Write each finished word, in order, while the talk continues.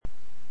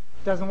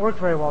Doesn't work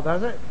very well,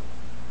 does it?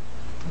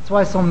 That's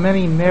why so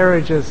many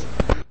marriages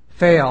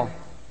fail.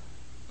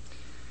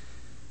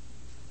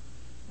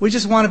 We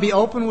just want to be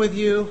open with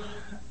you,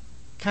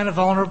 kind of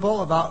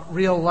vulnerable about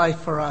real life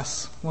for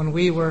us when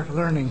we were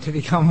learning to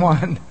become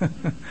one.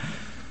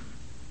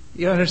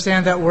 You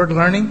understand that word,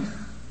 learning?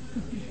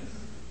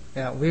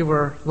 Yeah, we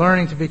were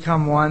learning to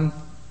become one.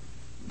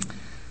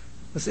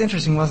 It was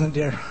interesting, wasn't it,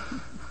 dear?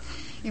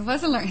 It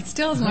was it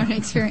still is a learning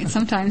experience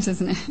sometimes,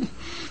 isn't it?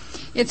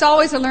 It's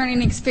always a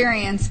learning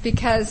experience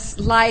because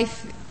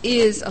life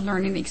is a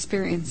learning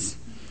experience.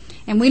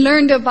 And we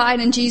learn to abide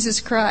in Jesus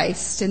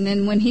Christ. And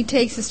then when He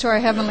takes us to our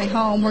heavenly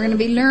home, we're going to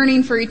be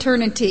learning for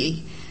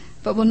eternity.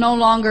 But we'll no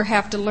longer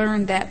have to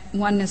learn that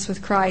oneness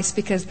with Christ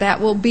because that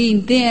will be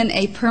then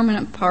a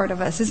permanent part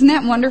of us. Isn't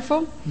that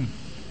wonderful?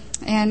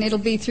 And it'll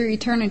be through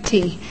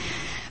eternity.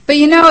 But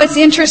it's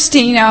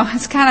interesting,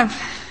 it's kind of,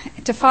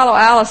 to follow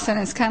Allison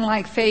is kind of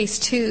like phase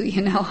 2,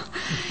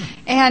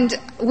 And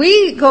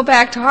we go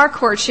back to our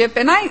courtship,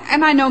 and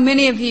I know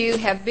many of you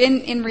have been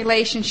in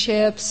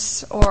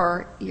relationships,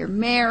 or you're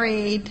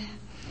married,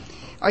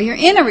 or you're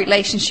in a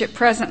relationship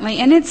presently,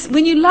 and it's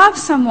when you love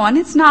someone,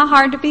 it's not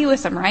hard to be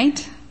with them,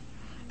 right?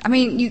 I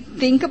mean, you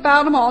think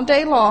about them all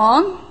day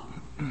long.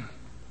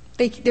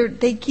 They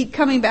keep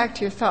coming back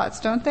to your thoughts,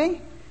 don't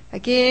they?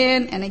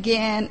 Again and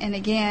again and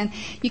again.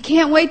 You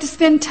can't wait to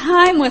spend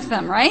time with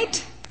them,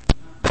 right?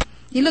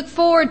 You look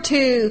forward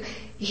to,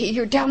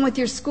 you're done with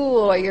your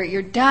school, or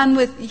you're done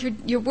with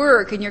your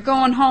work, and you're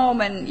going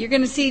home, and you're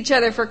going to see each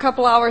other for a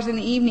couple hours in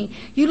the evening.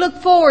 You look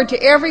forward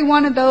to every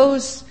one of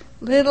those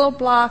little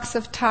blocks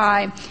of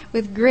time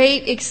with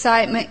great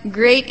excitement,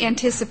 great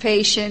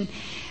anticipation,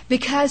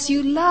 because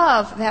you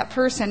love that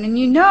person, and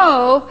you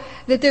know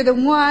that they're the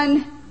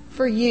one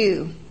for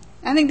you.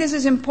 I think this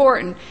is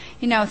important.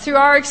 Through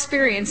our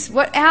experience,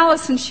 what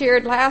Allison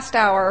shared last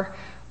hour,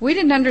 we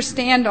didn't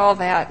understand all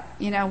that.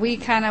 We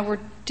kind of were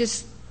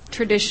just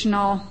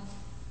traditional,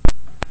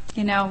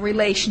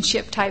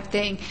 relationship type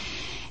thing.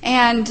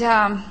 And,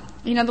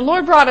 the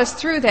Lord brought us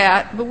through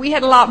that, but we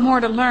had a lot more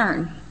to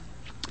learn.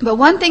 But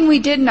one thing we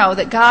did know,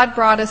 that God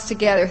brought us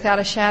together without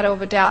a shadow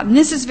of a doubt. And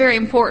this is very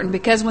important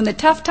because when the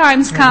tough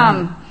times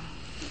come,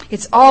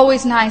 it's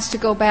always nice to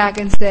go back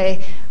and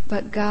say,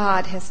 but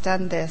God has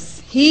done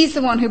this. He's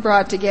the one who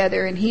brought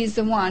together, and He's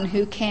the one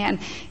who can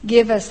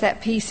give us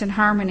that peace and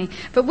harmony.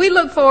 But we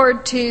look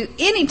forward to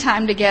any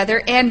time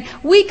together, and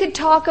we could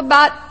talk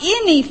about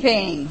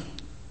anything.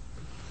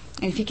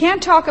 And if you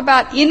can't talk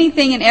about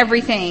anything and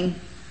everything,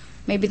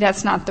 maybe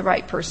that's not the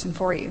right person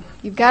for you.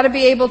 You've got to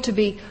be able to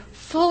be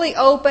fully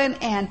open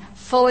and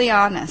fully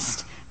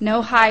honest.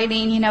 No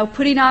hiding,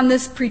 putting on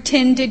this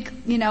pretended,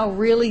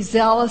 really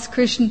zealous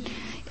Christian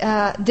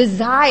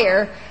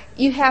desire.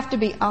 You have to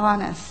be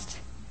honest.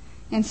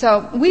 And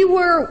so we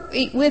were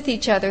with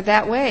each other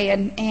that way,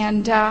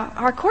 and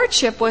our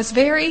courtship was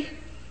very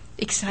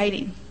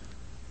exciting.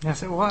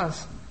 Yes, it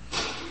was.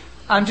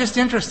 I'm just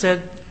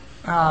interested,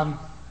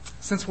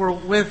 since we're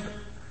with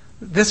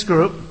this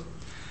group,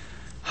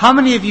 how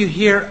many of you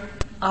here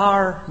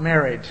are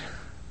married?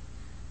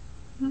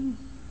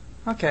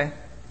 Okay,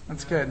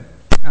 that's good.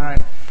 All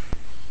right.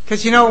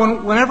 Because,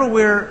 whenever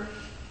we're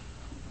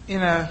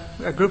in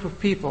a group of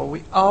people,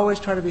 we always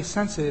try to be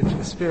sensitive to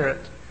the Spirit,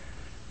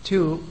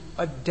 to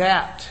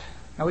adapt.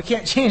 Now, we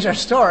can't change our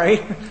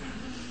story.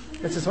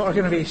 This is what we're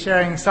going to be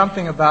sharing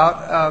something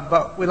about,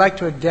 but we like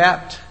to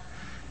adapt.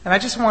 And I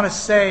just want to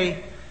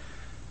say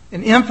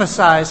and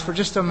emphasize for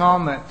just a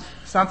moment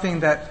something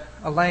that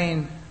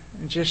Alane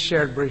just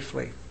shared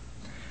briefly.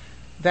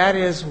 That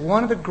is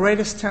one of the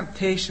greatest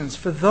temptations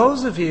for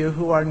those of you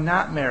who are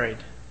not married.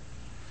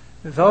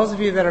 Those of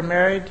you that are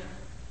married,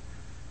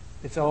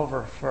 it's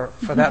over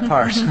for that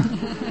part.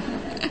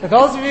 For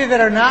those of you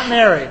that are not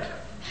married,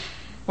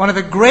 one of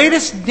the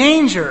greatest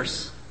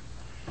dangers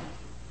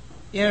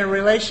in a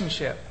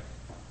relationship,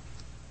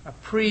 a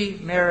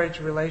pre-marriage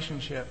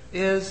relationship,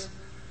 is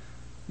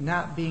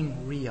not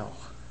being real.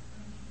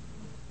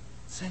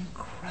 It's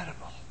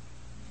incredible.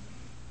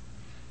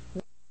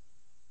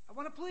 I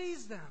want to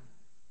please them.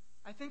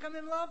 I think I'm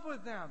in love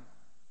with them.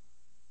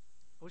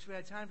 I wish we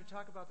had time to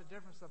talk about the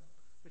difference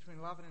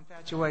between love and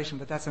infatuation,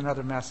 but that's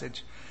another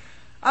message.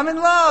 I'm in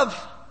love.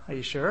 Are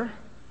you sure?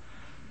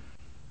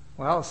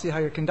 Well, I'll see how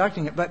you're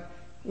conducting it. But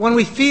when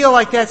we feel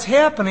like that's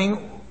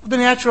happening, the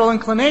natural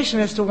inclination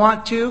is to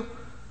want to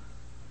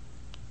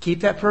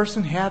keep that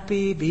person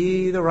happy,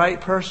 be the right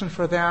person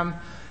for them.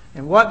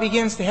 And what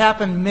begins to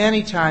happen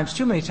many times,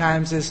 too many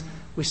times, is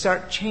we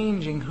start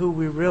changing who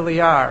we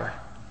really are.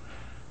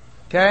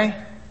 Okay?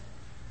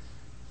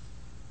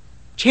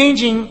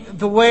 Changing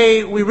the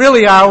way we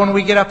really are when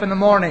we get up in the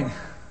morning.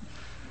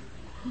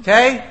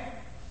 Okay?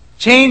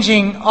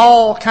 Changing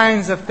all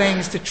kinds of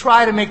things to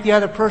try to make the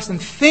other person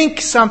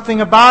think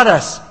something about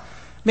us.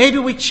 Maybe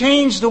we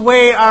change the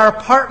way our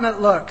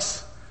apartment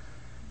looks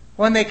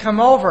when they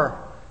come over.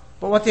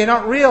 But what they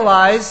don't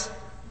realize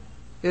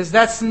is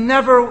that's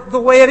never the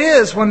way it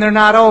is when they're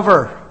not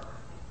over.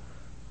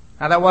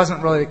 Now, that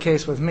wasn't really the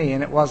case with me,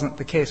 and it wasn't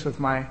the case with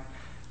my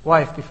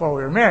wife before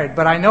we were married,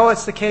 but I know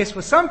it's the case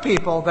with some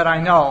people that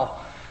I know.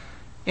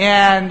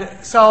 And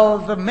so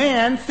the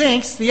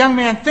young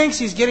man thinks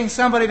he's getting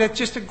somebody that's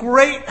just a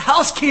great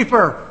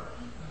housekeeper.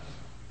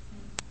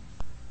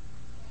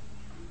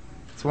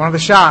 It's one of the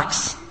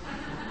shocks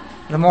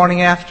the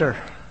morning after,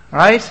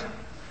 right?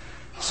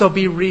 So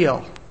be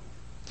real.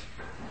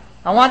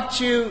 I want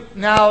you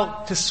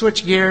now to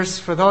switch gears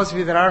for those of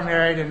you that are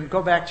married and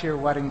go back to your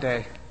wedding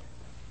day.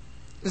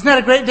 Isn't that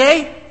a great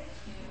day?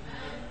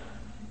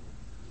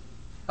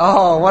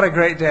 Oh, what a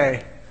great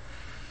day.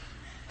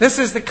 This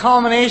is the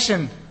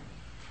culmination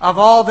of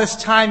all this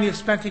time you've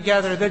spent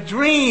together, the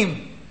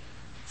dream.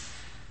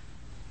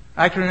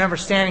 I can remember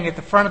standing at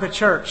the front of the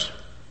church,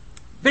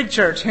 big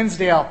church,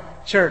 Hinsdale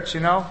Church,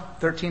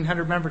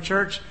 1,300 member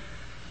church.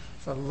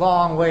 It's a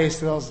long ways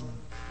to those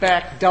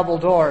back double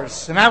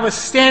doors. And I was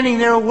standing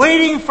there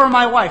waiting for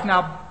my wife.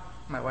 Now,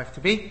 my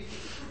wife-to-be.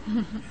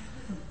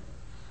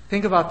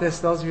 Think about this,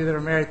 those of you that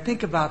are married.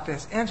 Think about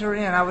this. Enter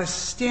in. I was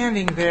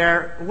standing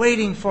there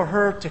waiting for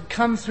her to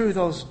come through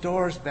those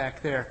doors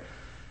back there.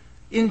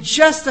 In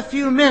just a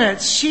few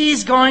minutes,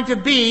 she's going to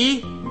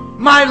be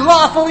my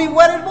lawfully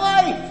wedded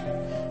wife.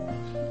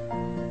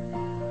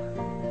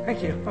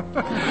 Thank you.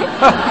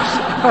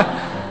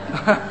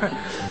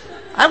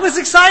 I was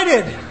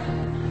excited.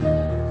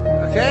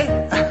 Okay?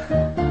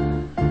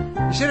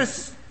 You should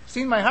have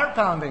seen my heart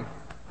pounding.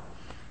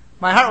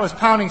 My heart was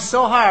pounding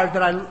so hard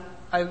that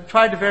I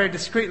tried to very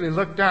discreetly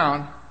look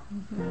down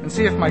and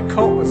see if my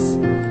coat was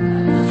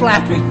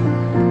flapping.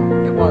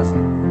 It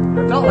wasn't.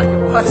 It felt like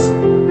it was.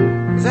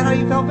 Is that how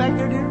you felt back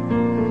there, dear?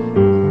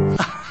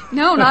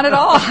 No, not at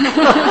all.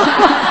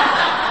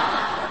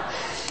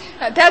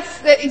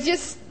 It's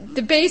just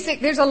the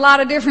basic. There's a lot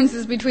of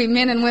differences between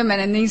men and women,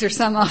 and these are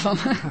some of them.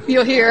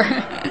 You'll hear.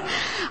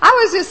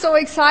 I was just so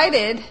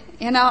excited.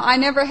 I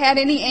never had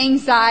any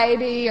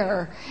anxiety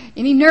or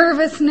any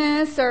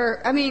nervousness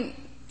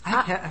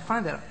I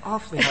find that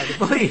awfully hard to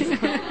believe.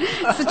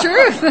 It's the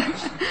truth.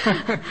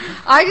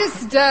 I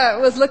just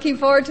was looking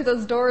forward to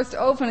those doors to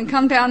open and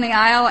come down the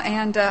aisle,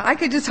 and I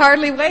could just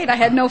hardly wait. I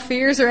had no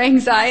fears or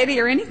anxiety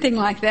or anything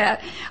like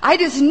that. I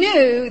just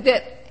knew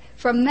that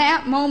from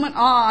that moment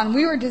on,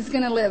 we were just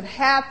going to live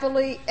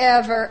happily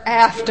ever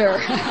after.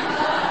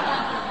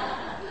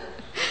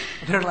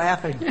 They're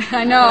laughing.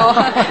 I know.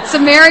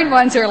 Some married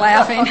ones are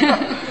laughing.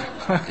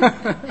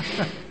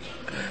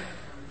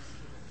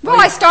 Well,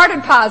 I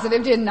started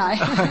positive, didn't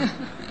I?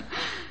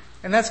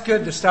 And that's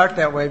good to start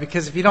that way,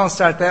 because if you don't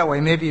start that way,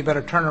 maybe you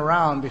better turn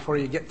around before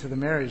you get to the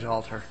marriage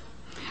altar.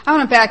 I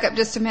want to back up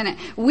just a minute.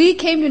 We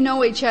came to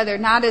know each other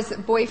not as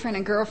boyfriend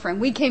and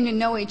girlfriend. We came to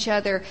know each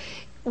other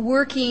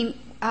working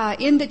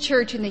in the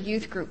church in the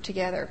youth group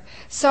together.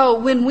 So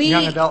when we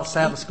young adult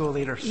Sabbath school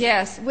leaders.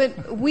 Yes,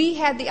 when we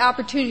had the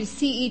opportunity to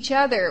see each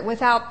other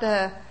without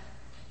the,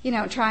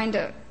 trying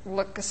to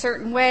look a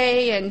certain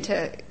way and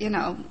to,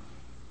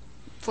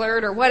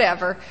 flirt or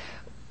whatever.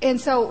 And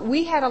so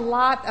we had a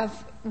lot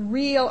of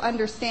real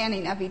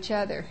understanding of each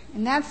other.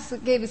 And that's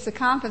what gave us the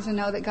confidence to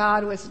know that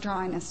God was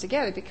drawing us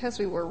together, because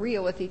we were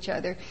real with each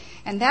other.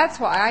 And that's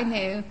why I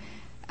knew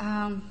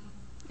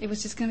it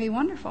was just going to be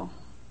wonderful.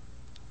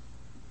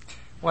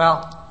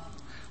 Well,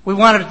 we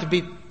wanted it to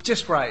be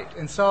just right.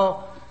 And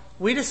so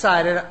we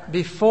decided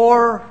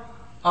before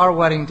our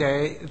wedding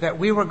day that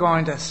we were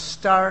going to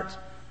start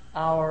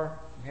our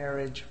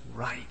marriage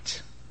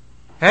right.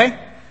 Okay?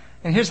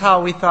 And here's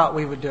how we thought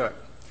we would do it.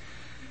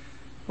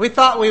 We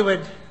thought we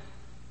would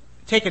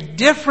take a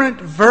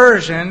different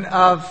version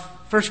of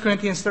 1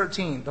 Corinthians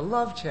 13, the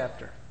love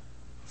chapter.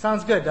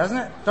 Sounds good, doesn't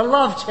it? The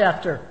love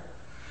chapter.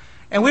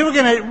 And we were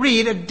going to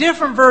read a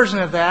different version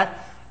of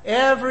that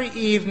every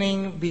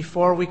evening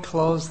before we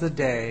close the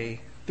day,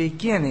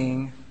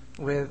 beginning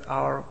with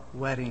our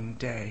wedding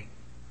day.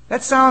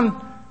 That sound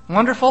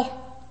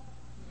wonderful?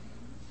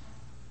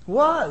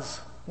 Was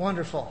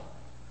wonderful.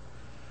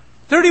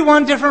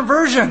 31 different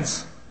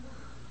versions.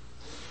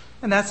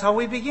 And that's how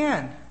we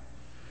began.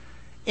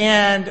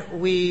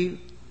 And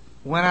we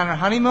went on our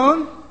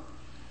honeymoon.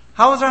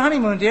 How was our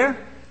honeymoon, dear?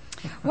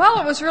 Well,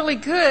 it was really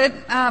good,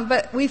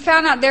 but we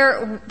found out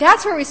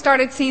that's where we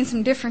started seeing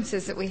some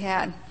differences that we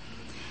had.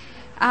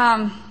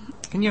 Can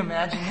you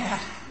imagine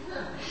that?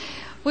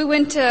 We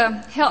went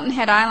to Hilton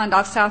Head Island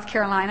off South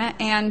Carolina,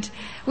 and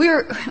we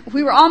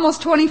were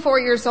almost 24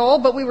 years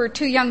old, but we were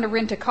too young to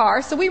rent a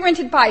car, so we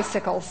rented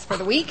bicycles for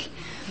the week.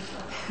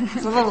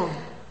 It's a little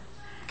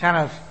kind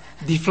of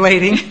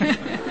deflating.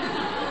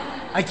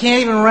 I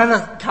can't even rent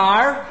a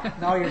car?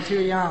 No, you're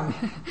too young.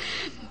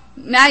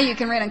 Now you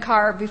can rent a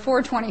car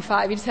before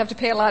 25. You just have to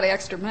pay a lot of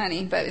extra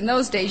money. But in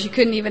those days, you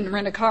couldn't even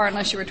rent a car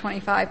unless you were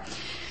 25.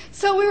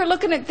 So we were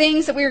looking at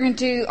things that we were going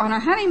to do on our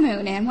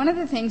honeymoon. And one of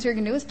the things we were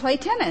going to do was play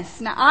tennis.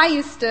 Now, I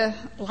used to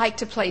like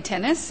to play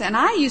tennis. And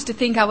I used to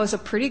think I was a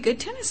pretty good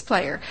tennis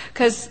player.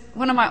 Because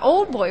one of my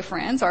old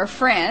boyfriends, our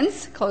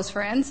friends, close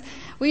friends,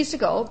 we used to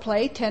go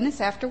play tennis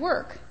after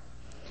work.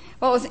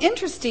 Well, it was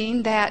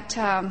interesting that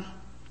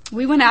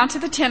we went out to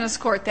the tennis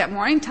court that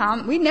morning.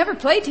 Tom, we never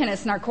played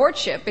tennis in our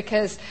courtship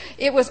because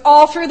it was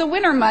all through the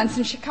winter months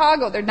in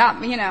Chicago. There're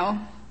not,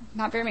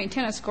 not very many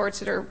tennis courts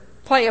that are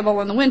playable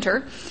in the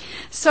winter.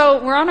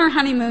 So we're on our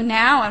honeymoon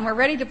now, and we're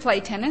ready to play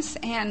tennis.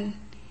 And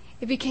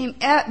it became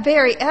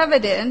very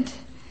evident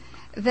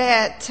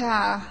that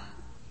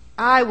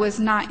I was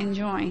not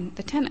enjoying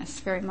the tennis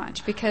very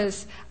much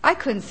because I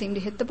couldn't seem to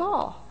hit the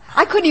ball.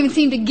 I couldn't even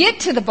seem to get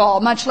to the ball,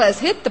 much less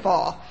hit the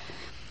ball.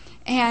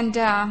 And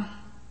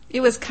it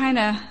was kind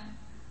of...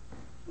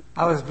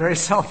 I was very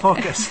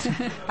self-focused.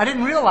 I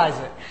didn't realize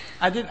it.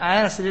 I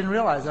honestly didn't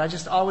realize it. I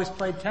just always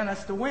played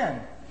tennis to win.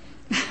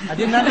 I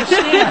didn't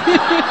understand.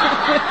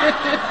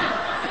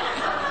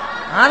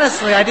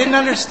 Honestly, I didn't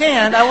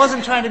understand. I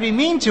wasn't trying to be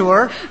mean to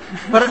her,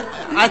 but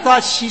I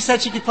thought she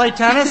said she could play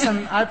tennis,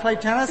 and I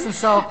played tennis, and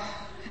so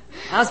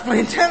I was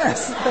playing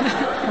tennis.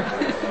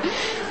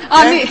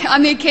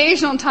 On the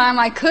occasional time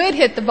I could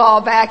hit the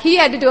ball back, he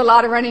had to do a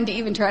lot of running to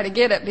even try to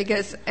get it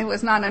because it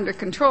was not under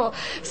control.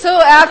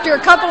 So after a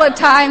couple of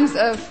times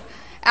of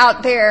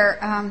out there,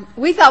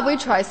 we thought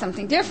we'd try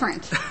something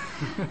different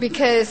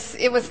because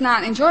it was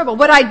not enjoyable.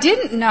 What I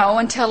didn't know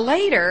until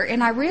later,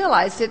 and I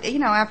realized it,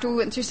 after we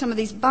went through some of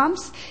these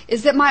bumps,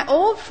 is that my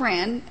old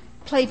friend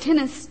played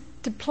tennis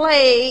to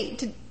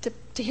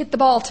hit the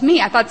ball to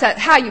me. I thought that's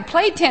how you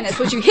played tennis,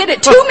 was you hit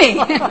it to me.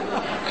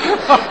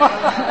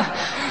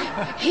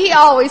 He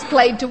always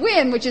played to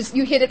win, which is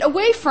you hit it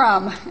away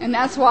from, and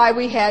that's why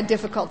we had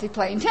difficulty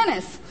playing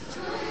tennis.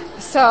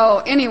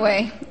 So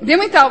anyway, then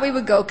we thought we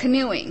would go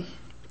canoeing.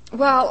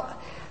 Well,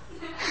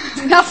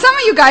 now some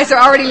of you guys are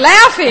already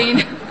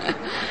laughing.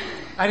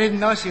 I didn't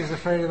know she was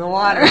afraid of the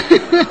water.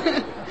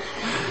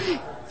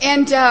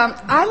 And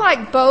I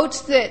like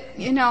boats that,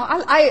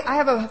 I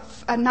have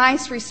a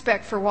nice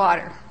respect for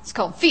water. It's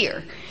called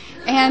fear.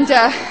 And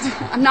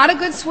I'm not a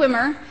good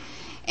swimmer.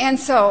 And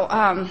so...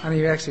 Honey,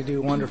 you actually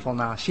do wonderful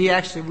now.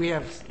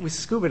 We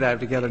scuba dive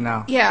together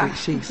now. Yeah.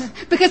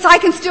 Because I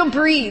can still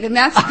breathe, and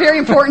that's very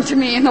important to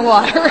me in the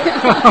water.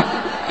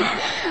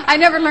 I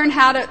never learned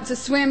how to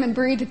swim and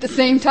breathe at the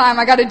same time.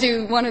 I got to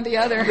do one or the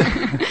other.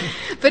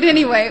 But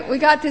anyway, we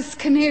got this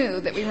canoe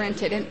that we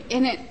rented, and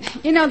in it,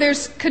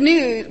 there's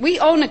canoe. We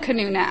own a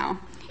canoe now,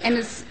 and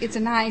it's a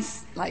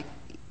nice,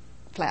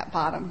 flat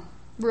bottom,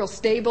 real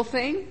stable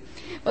thing.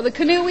 Well, the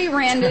canoe we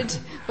rented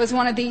was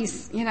one of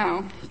these,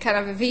 kind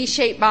of a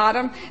V-shaped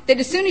bottom that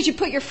as soon as you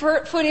put your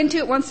foot into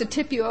it, wants to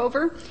tip you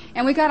over.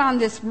 And we got on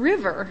this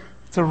river.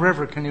 It's a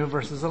river canoe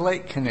versus a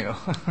lake canoe.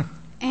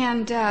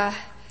 And, I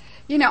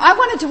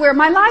wanted to wear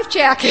my life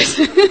jacket.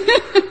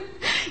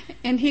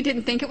 And he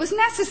didn't think it was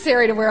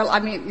necessary to wear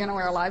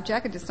a life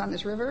jacket just on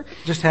this river.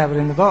 Just have it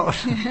in the boat.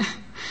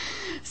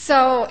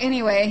 So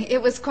anyway,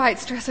 it was quite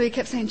stressful. He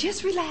kept saying,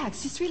 just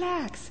relax, just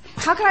relax.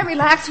 How can I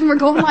relax when we're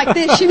going like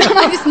this?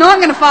 I just know I'm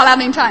going to fall out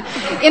anytime.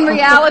 In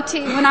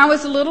reality, when I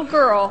was a little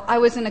girl, I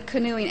was in a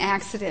canoeing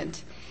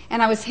accident.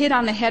 And I was hit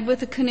on the head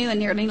with a canoe and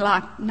nearly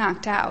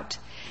knocked out.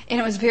 And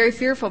it was very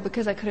fearful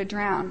because I could have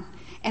drowned.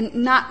 And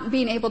not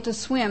being able to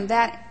swim,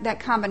 that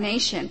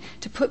combination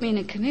to put me in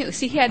a canoe.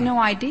 See, he had no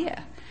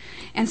idea.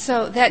 And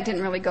so that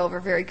didn't really go over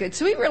very good.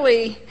 So we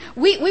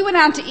went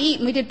out to eat,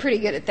 and we did pretty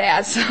good at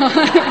that. So.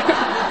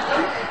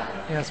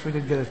 Yes, we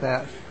did good at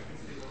that.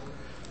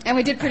 And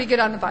we did pretty good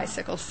on the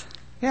bicycles.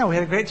 Yeah, we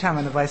had a great time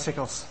on the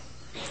bicycles.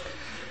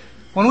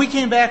 When we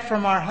came back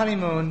from our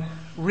honeymoon,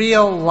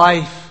 real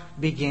life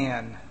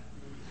began.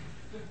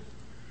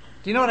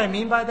 Do you know what I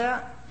mean by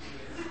that?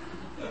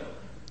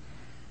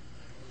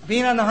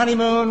 Being on the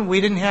honeymoon, we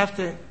didn't have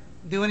to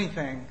do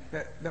anything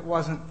that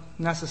wasn't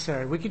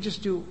necessary. We could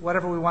just do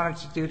whatever we wanted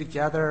to do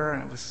together,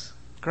 and it was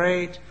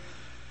great.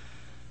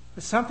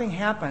 But something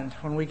happened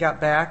when we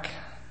got back,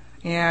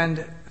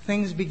 and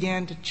things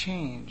began to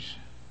change.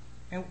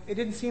 And it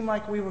didn't seem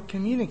like we were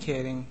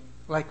communicating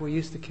like we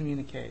used to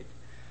communicate.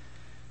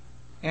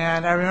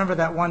 And I remember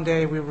that one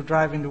day we were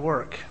driving to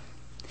work.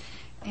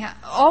 Yeah,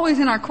 always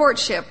in our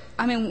courtship,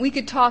 we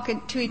could talk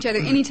to each other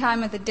any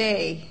time of the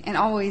day and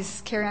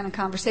always carry on a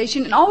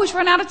conversation and always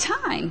run out of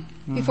time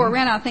before we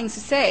ran out of things to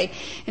say.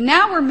 And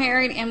now we're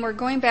married and we're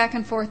going back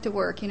and forth to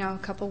work, a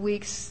couple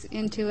weeks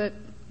into it,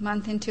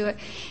 month into it.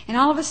 And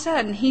all of a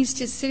sudden, he's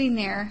just sitting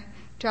there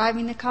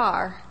driving the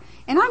car.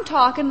 And I'm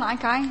talking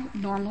like I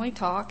normally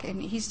talk,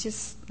 and he's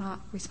just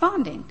not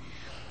responding.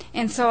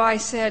 And so I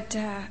said,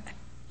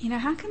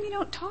 how come you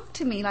don't talk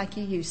to me like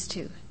you used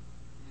to?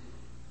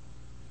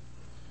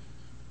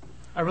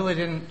 I really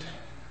didn't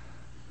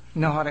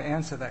know how to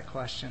answer that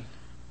question.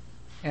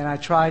 And I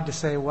tried to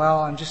say,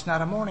 well, I'm just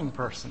not a morning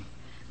person.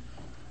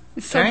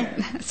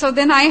 So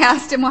then I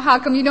asked him, well, how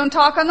come you don't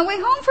talk on the way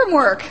home from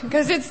work?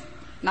 Because it's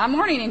not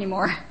morning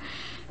anymore.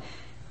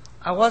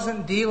 I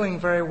wasn't dealing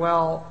very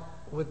well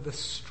with the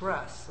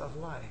stress of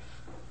life.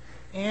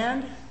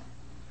 And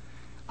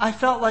I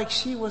felt like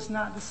she was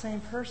not the same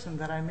person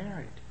that I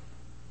married.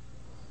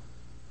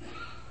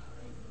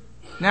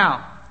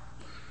 Now,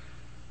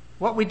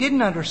 what we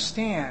didn't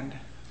understand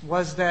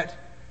was that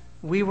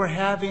we were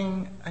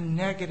having a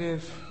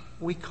negative,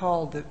 we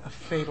called it a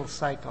fatal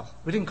cycle.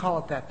 We didn't call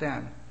it that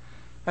then.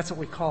 That's what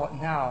we call it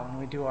now when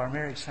we do our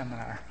marriage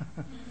seminar.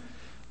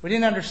 We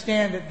didn't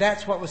understand that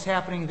that's what was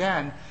happening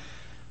then.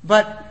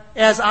 But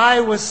as I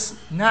was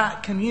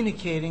not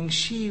communicating,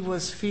 she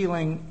was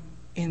feeling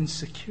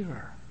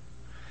insecure.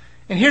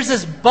 And here's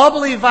this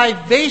bubbly,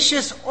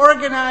 vivacious,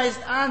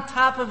 organized, on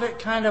top of it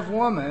kind of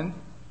woman.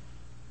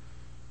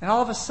 And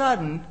all of a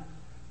sudden,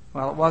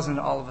 well, it wasn't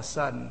all of a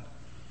sudden.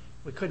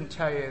 We couldn't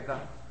tell you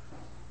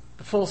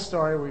the full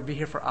story. We'd be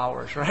here for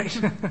hours, right?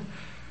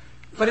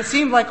 But it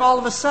seemed like all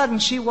of a sudden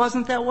she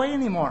wasn't that way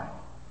anymore.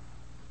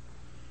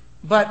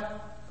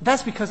 But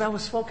that's because I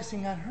was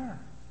focusing on her.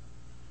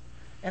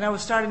 And I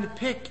was starting to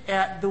pick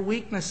at the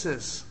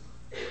weaknesses.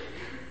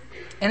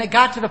 And it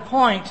got to the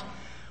point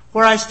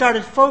where I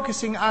started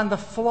focusing on the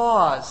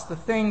flaws, the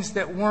things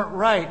that weren't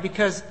right.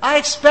 Because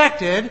I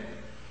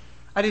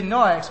didn't know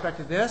I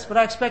expected this, but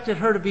I expected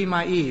her to be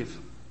my Eve.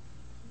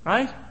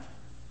 Right?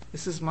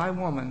 This is my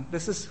woman.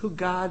 This is who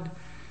God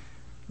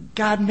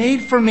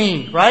made for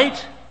me,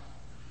 right?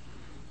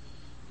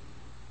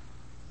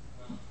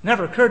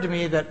 Never occurred to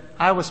me that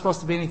I was supposed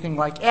to be anything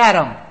like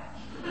Adam,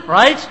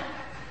 right?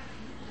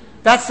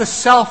 That's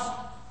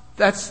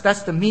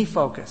the me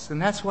focus, and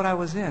that's what I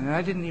was in, and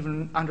I didn't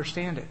even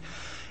understand it.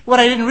 What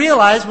I didn't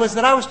realize was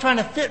that I was trying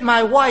to fit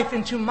my wife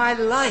into my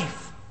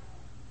life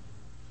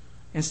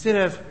instead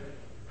of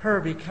her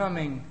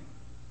becoming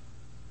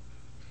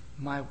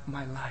my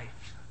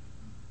life.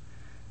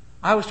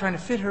 I was trying to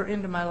fit her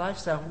into my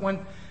lifestyle.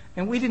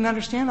 And we didn't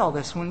understand all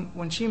this.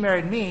 When she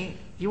married me,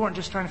 you weren't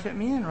just trying to fit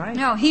me in, right?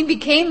 No, he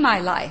became my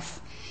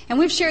life. And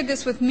we've shared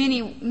this with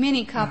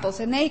many couples,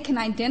 and they can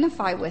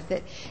identify with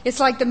it. It's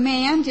like the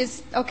man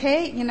just,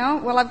 okay,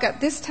 well, I've got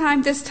this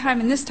time,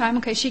 and this time.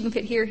 Okay, she can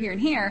fit here, here,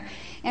 and here.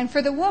 And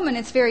for the woman,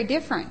 it's very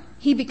different.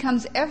 He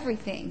becomes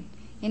everything.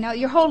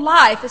 Your whole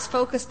life is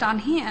focused on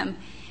him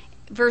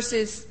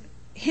versus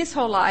his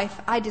whole life,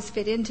 I just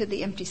fit into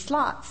the empty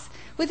slots.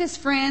 With his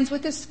friends,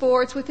 with his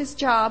sports, with his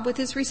job, with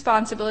his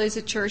responsibilities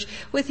at church,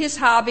 with his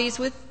hobbies,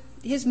 with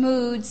his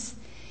moods.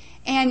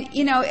 And,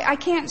 I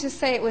can't just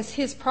say it was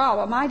his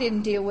problem. I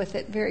didn't deal with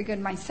it very good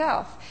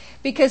myself.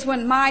 Because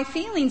when my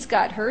feelings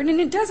got hurt, and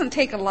it doesn't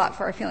take a lot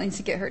for our feelings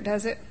to get hurt,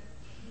 does it?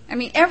 I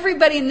mean,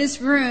 everybody in this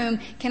room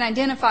can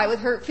identify with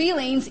hurt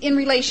feelings in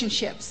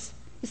relationships.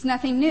 It's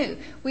nothing new.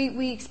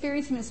 We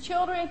experience them as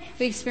children.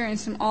 We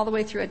experience them all the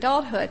way through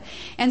adulthood.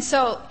 And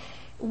so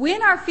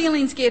when our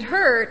feelings get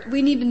hurt,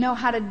 we need to know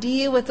how to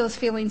deal with those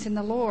feelings in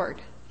the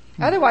Lord.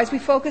 Otherwise, we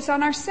focus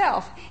on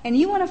ourselves. And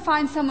you want to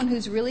find someone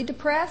who's really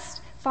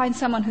depressed, find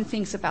someone who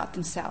thinks about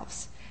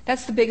themselves.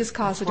 That's the biggest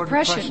cause of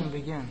depression. Depression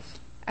begins.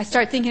 I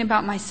start thinking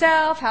about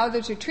myself, how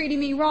others are treating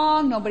me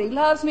wrong, nobody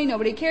loves me,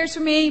 nobody cares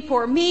for me,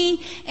 poor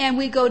me, and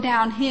we go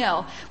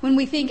downhill. When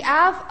we think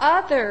of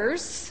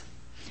others,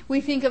 we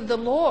think of the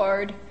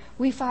Lord,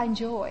 we find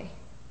joy.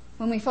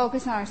 When we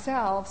focus on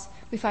ourselves,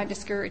 we find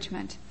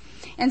discouragement.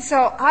 And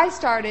so I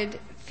started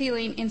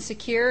feeling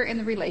insecure in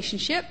the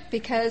relationship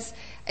because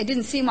it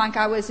didn't seem like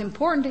I was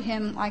important to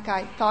him like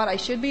I thought I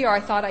should be or I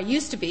thought I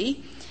used to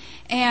be.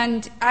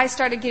 And I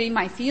started getting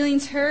my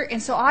feelings hurt,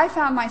 and so I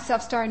found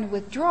myself starting to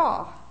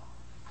withdraw.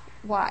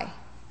 Why?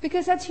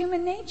 Because that's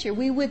human nature.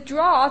 We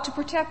withdraw to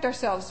protect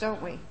ourselves,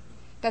 don't we?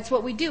 That's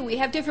what we do. We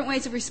have different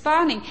ways of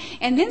responding.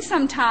 And then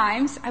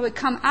sometimes I would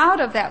come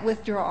out of that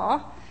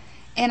withdrawal,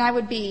 and I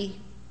would be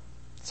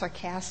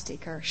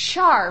sarcastic or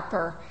sharp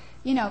or,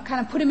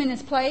 kind of put him in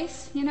his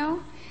place,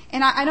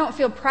 And I don't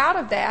feel proud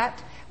of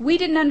that. We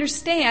didn't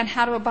understand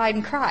how to abide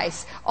in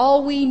Christ.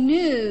 All we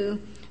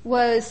knew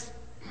was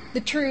the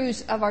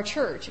truths of our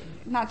church.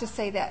 Not to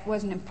say that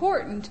wasn't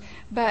important,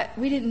 but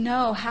we didn't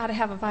know how to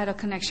have a vital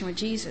connection with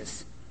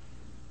Jesus.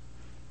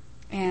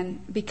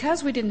 And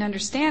because we didn't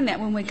understand that,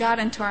 when we got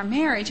into our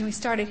marriage and we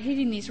started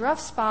hitting these rough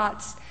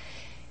spots,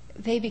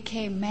 they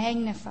became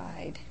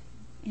magnified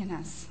in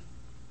us.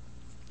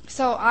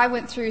 So I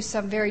went through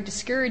some very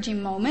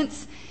discouraging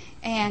moments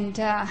and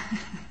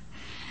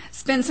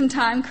spent some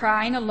time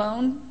crying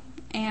alone,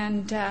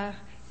 and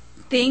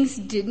things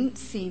didn't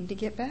seem to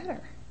get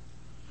better.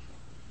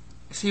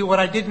 See, what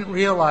I didn't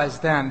realize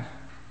then,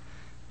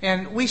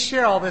 and we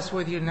share all this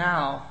with you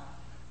now,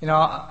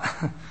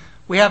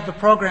 we have the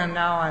program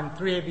now on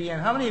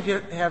 3ABN. How many of you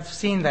have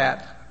seen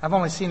that? I've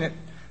only seen it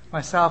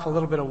myself, a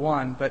little bit of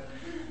one, but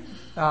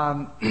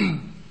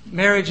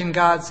Marriage in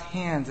God's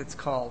Hands, it's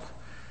called.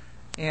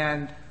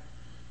 And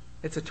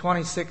it's a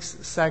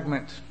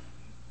 26-segment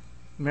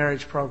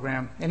marriage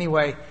program.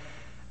 Anyway,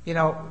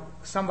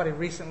 somebody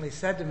recently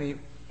said to me,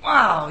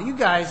 "Wow, you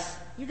guys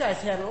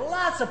had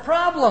lots of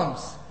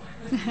problems."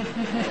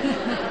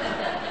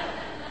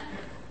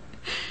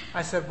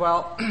 I said,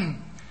 well,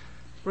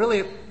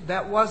 really,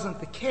 that wasn't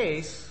the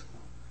case.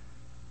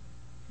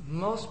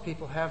 Most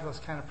people have those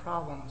kind of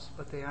problems,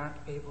 but they aren't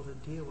able to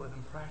deal with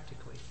them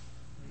practically.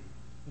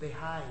 They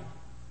hide.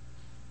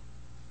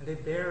 And they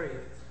bury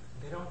it.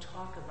 They don't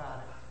talk about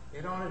it.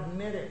 They don't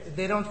admit it.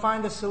 They don't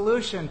find a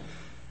solution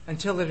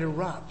until it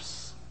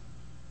erupts.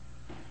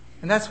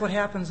 And that's what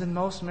happens in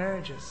most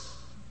marriages.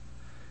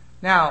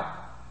 Now,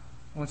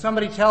 When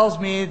somebody tells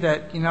me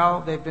that,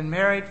 they've been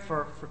married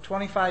for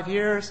 25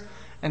 years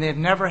and they've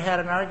never had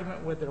an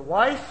argument with their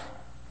wife,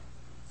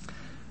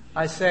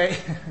 I say,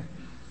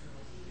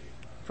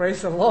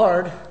 praise the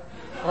Lord,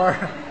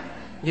 or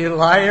you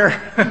liar.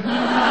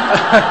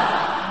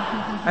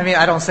 I mean,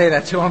 I don't say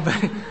that to them, but,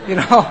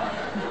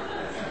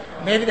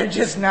 maybe they're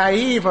just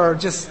naive or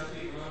just,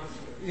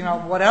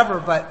 whatever.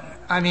 But,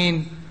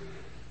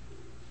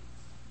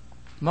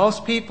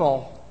 most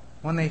people,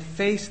 when they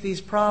face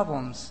these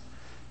problems,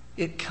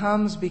 it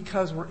comes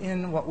because we're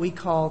in what we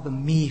call the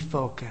me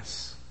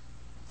focus.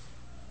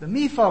 The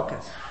me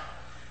focus.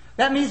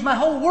 That means my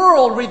whole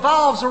world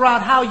revolves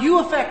around how you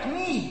affect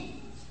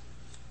me.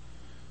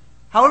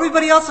 How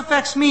everybody else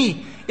affects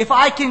me. If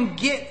I can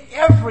get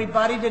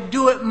everybody to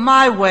do it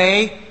my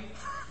way,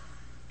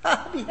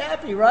 I'll be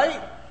happy,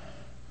 right?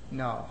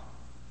 No.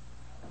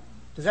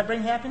 Does that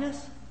bring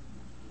happiness?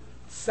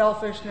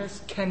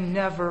 Selfishness can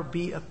never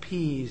be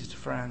appeased,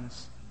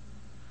 friends.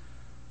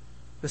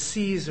 The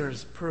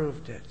Caesars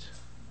proved it.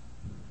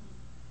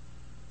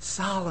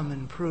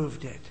 Solomon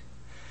proved it.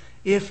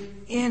 If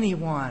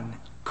anyone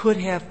could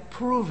have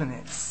proven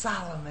it,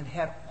 Solomon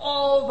had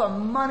all the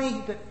money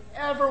he could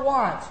ever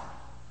want,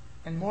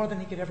 and more than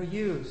he could ever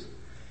use.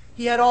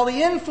 He had all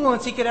the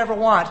influence he could ever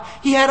want.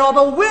 He had all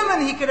the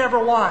women he could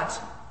ever want.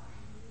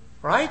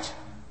 Right?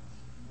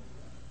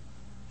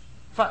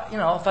 If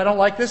I don't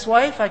like this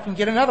wife, I can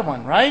get another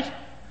one, right?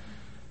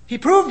 He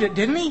proved it,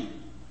 didn't he?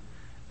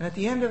 And at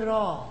the end of it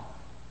all,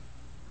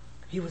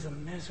 he was a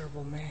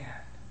miserable man.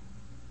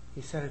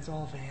 He said, it's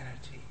all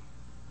vanity.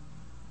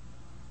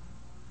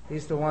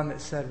 He's the one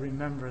that said,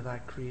 remember thy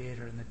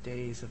Creator in the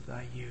days of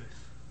thy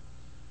youth.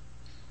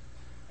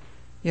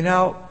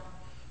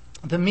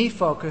 The me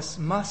focus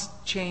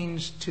must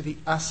change to the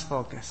us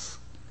focus.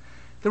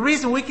 The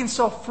reason we can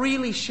so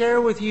freely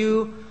share with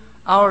you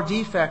our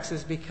defects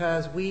is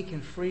because we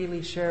can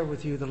freely share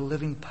with you the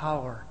living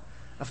power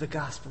of the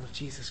gospel of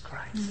Jesus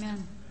Christ.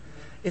 Amen.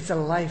 It's a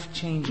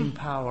life-changing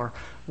power.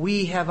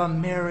 We have a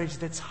marriage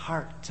that's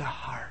heart to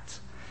heart.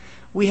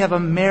 We have a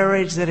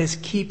marriage that is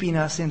keeping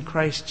us in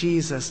Christ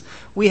Jesus.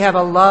 We have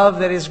a love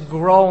that is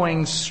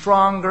growing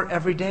stronger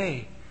every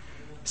day.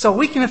 So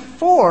we can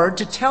afford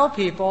to tell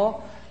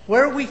people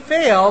where we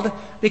failed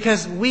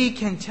because we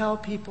can tell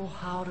people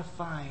how to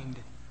find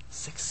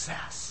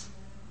success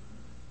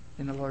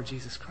in the Lord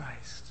Jesus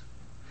Christ.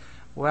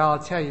 Well, I'll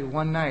tell you,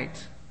 one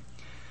night,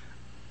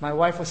 my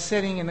wife was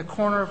sitting in the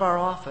corner of our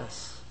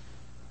office,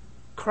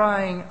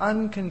 crying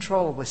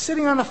uncontrollably,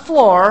 sitting on the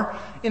floor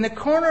in the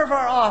corner of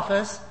our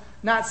office,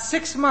 not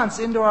 6 months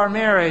into our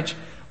marriage,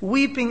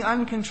 weeping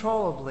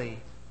uncontrollably.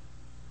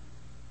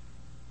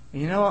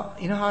 You know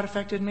how it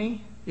affected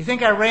me? You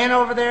think I ran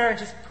over there and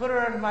just put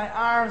her in my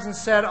arms and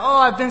said, oh,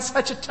 I've been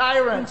such a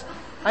tyrant.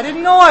 I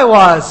didn't know I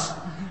was.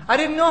 I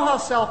didn't know how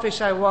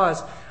selfish I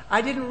was.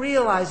 I didn't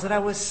realize that I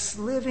was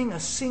living a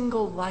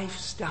single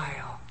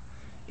lifestyle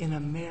in a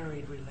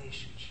married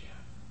relationship.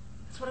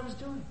 That's what I was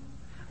doing.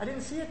 I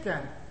didn't see it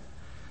then.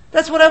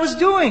 That's what I was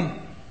doing.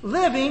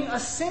 Living a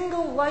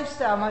single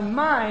lifestyle. My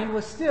mind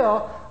was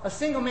still a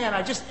single man.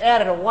 I just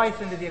added a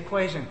wife into the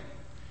equation.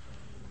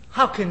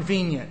 How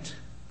convenient.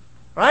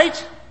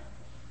 Right?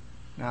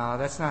 No,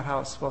 that's not how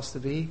it's supposed to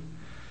be.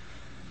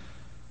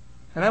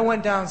 And I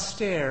went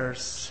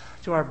downstairs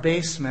to our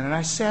basement and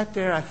I sat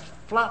there, I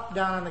flopped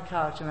down on the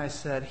couch and I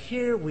said,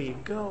 here we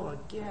go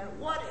again.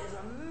 What is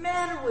the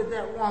matter with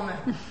that woman?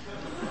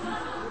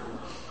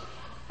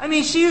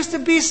 She used to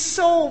be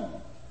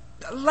so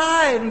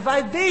alive and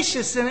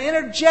vivacious and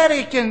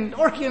energetic and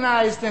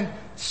organized and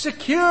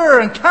secure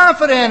and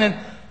confident and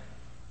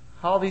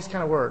all these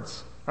kind of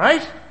words,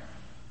 right?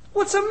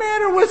 What's the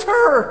matter with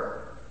her?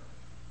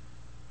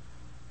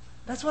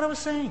 That's what I was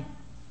saying.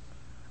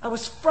 I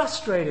was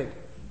frustrated.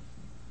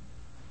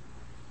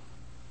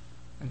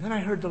 And then I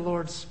heard the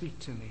Lord speak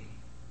to me.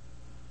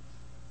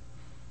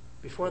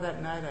 Before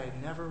that night, I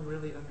had never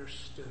really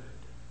understood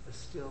the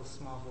still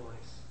small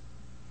voice.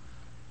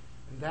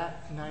 And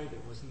that night,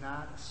 it was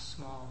not a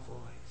small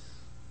voice.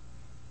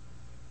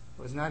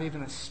 It was not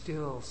even a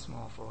still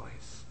small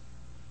voice.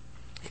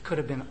 It could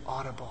have been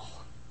audible.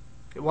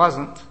 It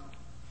wasn't.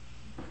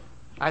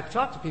 I've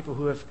talked to people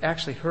who have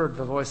actually heard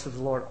the voice of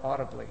the Lord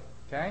audibly.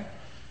 Okay?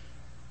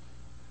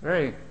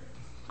 Very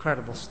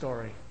incredible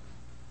story.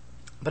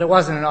 But it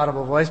wasn't an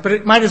audible voice, but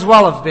it might as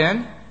well have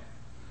been.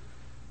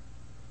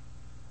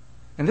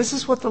 And this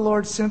is what the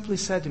Lord simply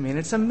said to me. And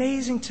it's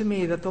amazing to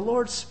me that the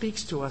Lord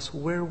speaks to us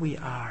where we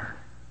are.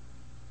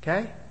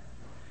 Okay?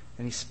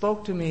 And He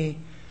spoke to me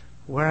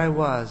where I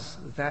was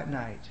that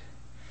night.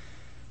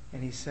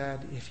 And He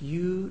said, if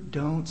you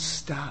don't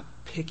stop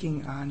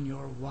picking on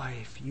your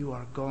wife, you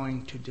are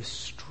going to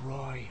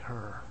destroy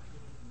her.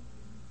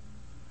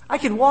 I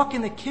can walk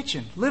in the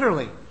kitchen,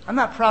 literally. I'm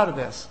not proud of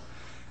this.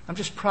 I'm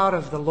just proud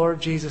of the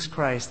Lord Jesus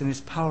Christ and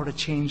His power to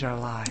change our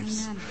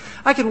lives. Amen.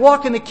 I could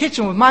walk in the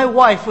kitchen when my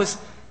wife was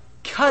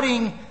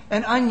cutting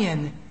an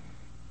onion.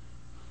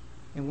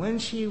 And when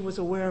she was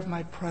aware of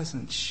my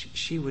presence,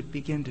 she would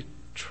begin to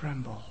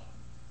tremble.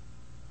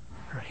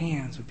 her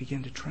hands would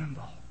begin to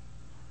tremble.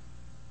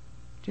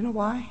 Do you know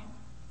why?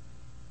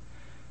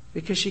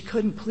 Because she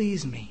couldn't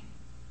please me.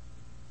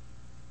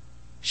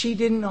 She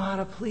didn't know how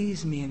to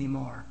please me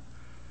anymore.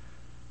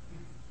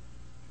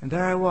 And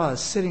there I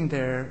was, sitting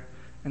there,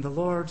 and the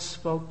Lord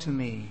spoke to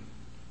me.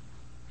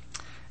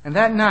 And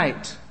that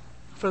night,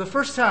 for the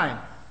first time,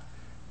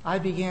 I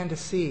began to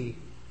see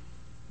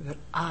that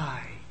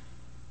I,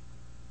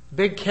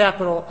 big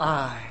capital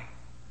I,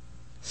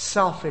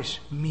 selfish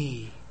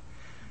me,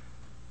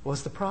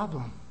 was the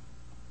problem.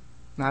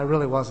 Now, I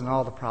really wasn't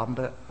all the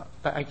problem,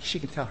 but she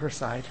can tell her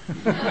side.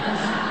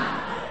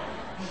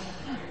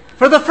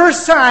 For the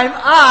first time,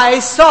 I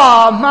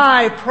saw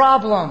my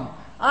problem.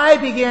 I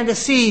began to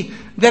see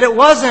that it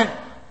wasn't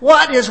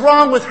what is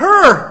wrong with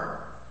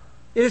her.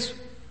 It is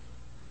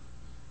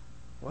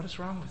what is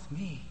wrong with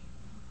me.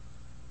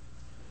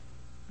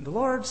 And the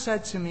Lord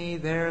said to me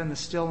there in the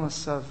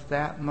stillness of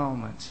that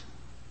moment,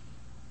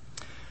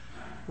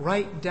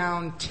 write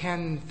down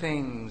 10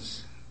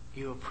 things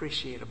you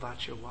appreciate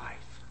about your wife.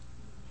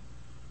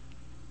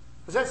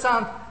 Does that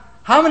sound...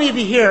 How many of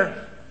you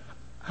here,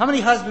 how many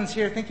husbands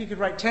here think you could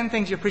write 10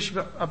 things you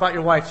appreciate about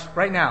your wife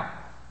right now?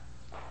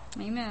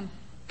 Amen.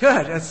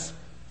 Good. That's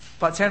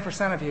about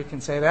 10% of you can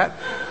say that.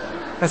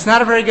 That's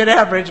not a very good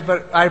average,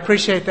 but I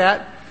appreciate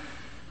that.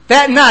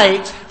 That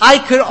night, I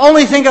could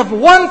only think of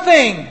one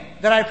thing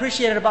that I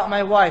appreciated about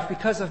my wife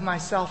because of my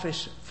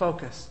selfish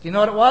focus. Do you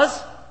know what it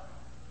was?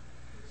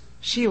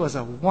 She was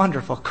a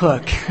wonderful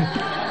cook.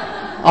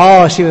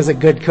 Oh, she was a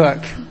good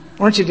cook.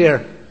 Weren't you,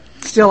 dear?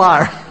 Still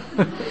are.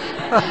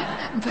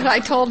 But I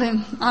told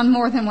him on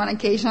more than one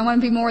occasion, I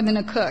want to be more than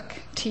a cook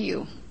to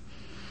you.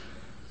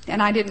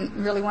 And I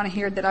didn't really want to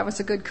hear that I was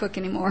a good cook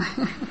anymore.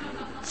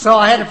 So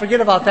I had to forget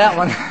about that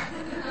one.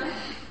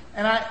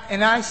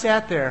 And I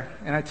sat there,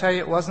 and I tell you,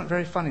 it wasn't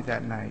very funny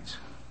that night.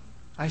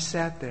 I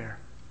sat there,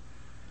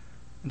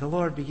 and the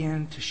Lord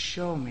began to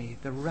show me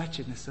the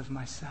wretchedness of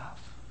myself.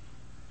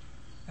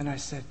 And I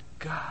said,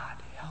 God,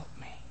 help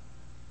me.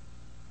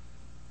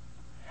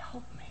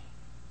 Help me.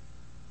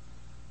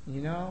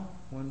 You know,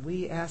 when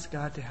we ask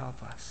God to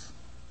help us,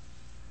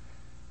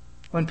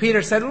 when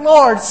Peter said,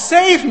 Lord,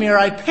 save me or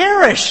I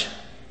perish,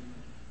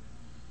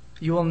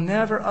 you will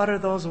never utter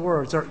those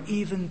words or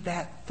even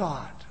that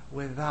thought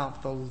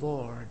without the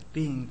Lord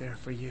being there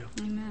for you.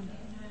 Amen.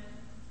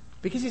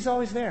 Because He's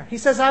always there. He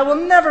says, I will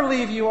never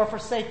leave you or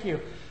forsake you.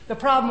 The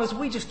problem is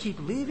we just keep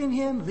leaving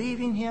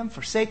Him,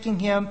 forsaking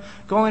Him,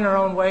 going our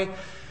own way.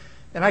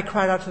 And I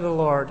cried out to the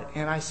Lord,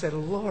 and I said,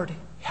 Lord,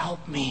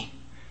 help me.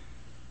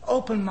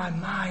 Open my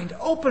mind,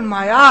 open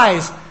my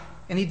eyes.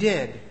 And He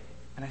did.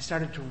 And I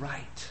started to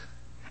write.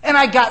 And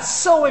I got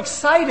so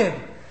excited.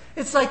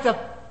 It's like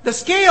the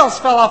scales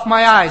fell off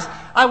my eyes.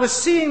 I was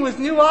seeing with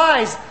new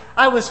eyes.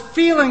 I was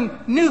feeling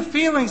new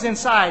feelings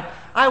inside.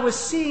 I was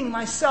seeing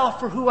myself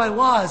for who I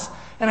was.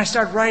 And I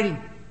started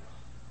writing.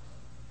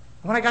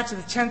 When I got to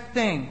the 10th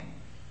thing,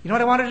 you know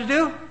what I wanted to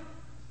do?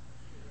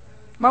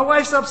 My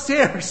wife's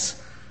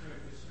upstairs,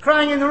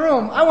 crying in the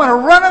room. I want to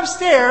run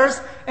upstairs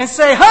and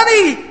say,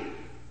 honey,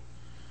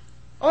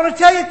 I want to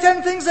tell you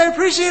 10 things I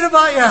appreciate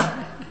about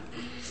you.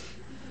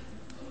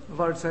 The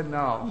Lord said,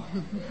 no.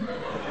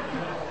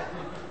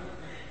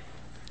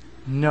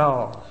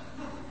 No.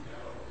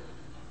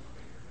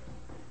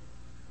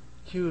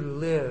 You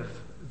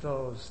live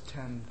those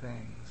 10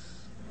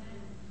 things.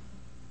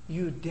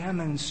 You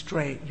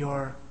demonstrate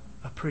your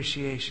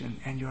appreciation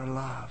and your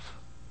love.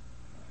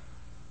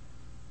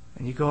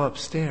 And you go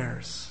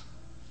upstairs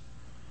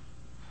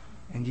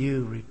and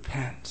you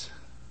repent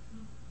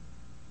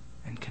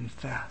and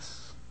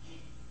confess.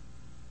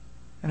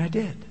 And I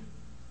did.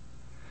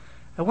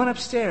 I went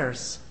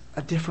upstairs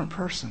a different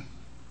person.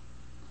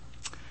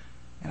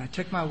 And I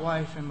took my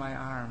wife in my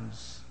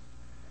arms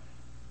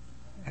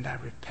and I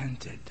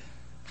repented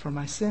for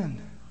my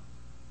sin.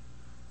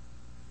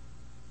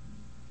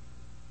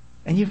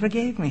 And you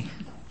forgave me.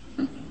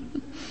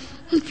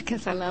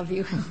 Because I love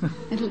you.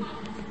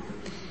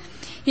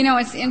 You know,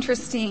 it's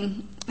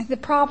interesting. The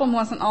problem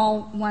wasn't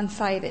all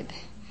one-sided.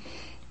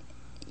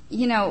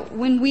 You know,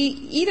 when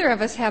either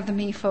of us have the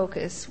me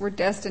focus, we're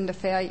destined to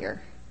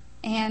failure.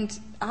 And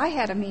I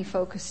had a me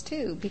focus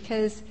too,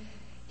 because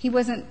he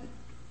wasn't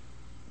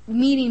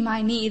meeting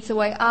my needs the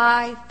way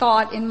I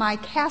thought in my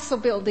castle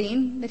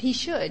building that he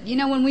should. You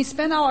know, when we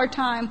spend all our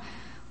time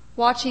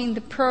watching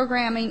the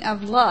programming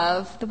of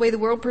love, the way the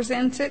world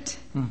presents it,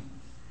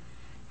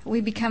 we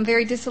become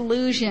very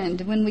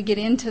disillusioned when we get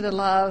into the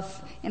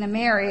love in a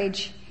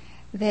marriage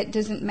that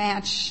doesn't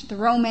match the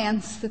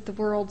romance that the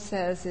world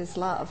says is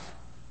love.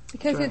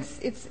 Because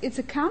it's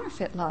a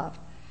counterfeit love.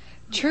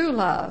 True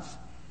love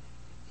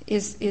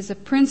is a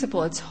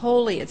principle. It's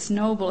holy, it's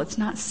noble, it's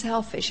not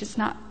selfish, it's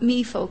not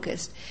me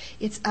focused,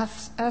 it's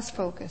us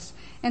focused.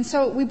 And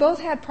so we both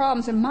had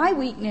problems, and my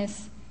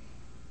weakness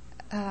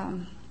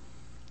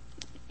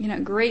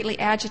greatly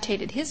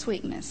agitated his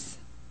weakness.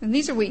 And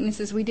these are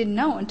weaknesses we didn't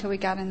know until we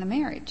got in the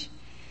marriage.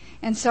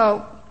 And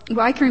so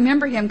I can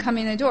remember him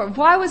coming in the door.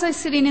 Why was I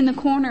sitting in the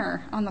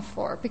corner on the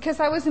floor? Because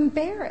I was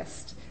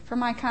embarrassed for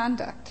my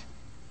conduct.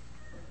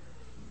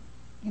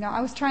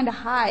 I was trying to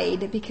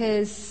hide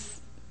because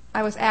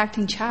I was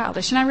acting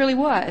childish, and I really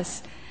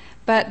was.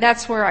 But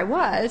that's where I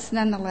was,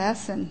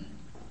 nonetheless. And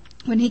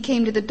when he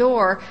came to the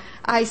door,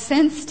 I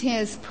sensed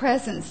his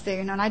presence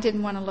there, and I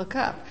didn't want to look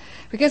up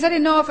because I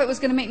didn't know if it was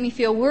going to make me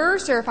feel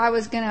worse or if I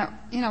was going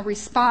to,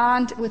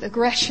 respond with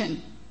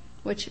aggression,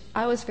 which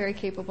I was very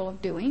capable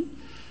of doing.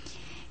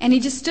 And he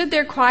just stood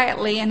there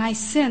quietly, and I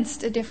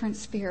sensed a different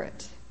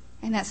spirit,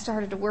 and that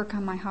started to work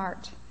on my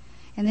heart.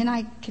 And then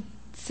I could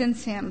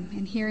sense him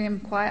and hear him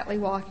quietly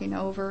walking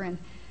over, and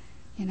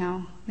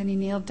then he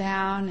kneeled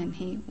down and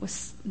he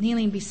was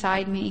kneeling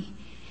beside me.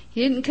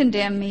 He didn't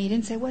condemn me. He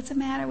didn't say, "What's the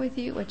matter with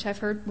you?" which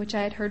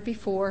I had heard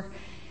before.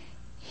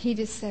 He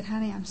just said,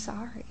 "Honey, I'm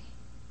sorry.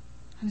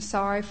 I'm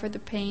sorry for the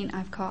pain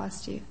I've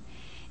caused you."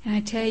 And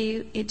I tell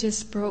you, it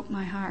just broke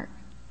my heart.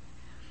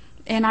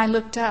 And I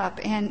looked up,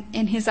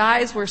 and his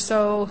eyes were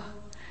so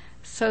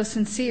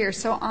sincere,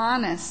 so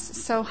honest,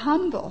 so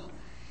humble.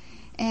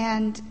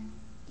 And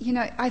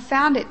I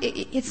found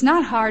it's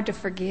not hard to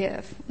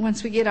forgive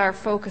once we get our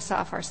focus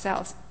off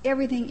ourselves.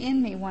 Everything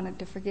in me wanted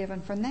to forgive.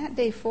 And from that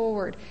day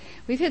forward,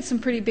 we've had some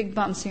pretty big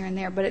bumps here and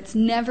there, but it's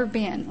never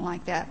been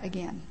like that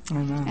again.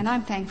 Amen. And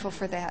I'm thankful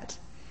for that.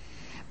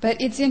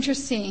 But it's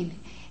interesting.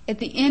 At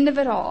the end of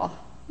it all,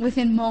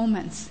 within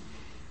moments,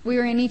 we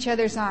were in each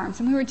other's arms,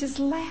 and we were just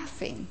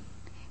laughing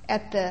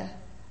at the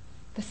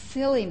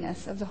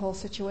silliness of the whole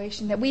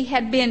situation, that we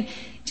had been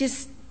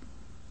just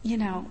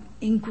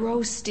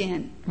engrossed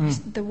in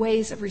the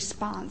ways of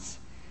response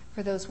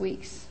for those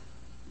weeks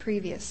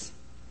previous.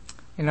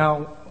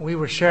 We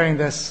were sharing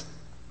this.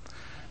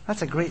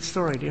 That's a great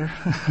story, dear.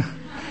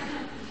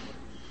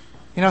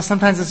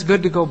 Sometimes it's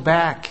good to go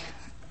back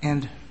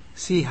and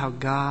see how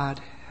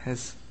God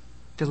has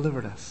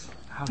delivered us,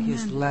 how He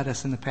has led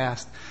us in the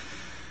past.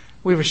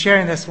 We were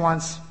sharing this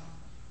once,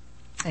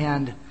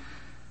 and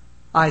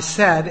I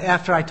said,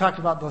 after I talked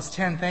about those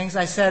 10 things,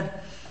 I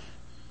said,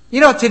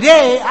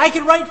 today I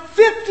could write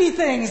 50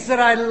 things that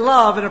I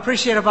love and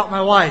appreciate about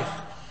my wife.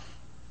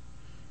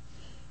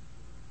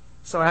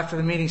 So after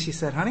the meeting, she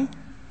said, "Honey,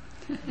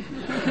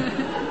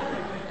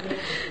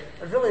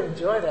 I really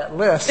enjoy that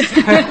list."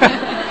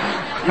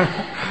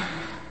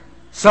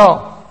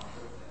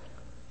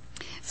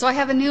 So I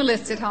have a new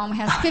list at home. It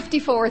has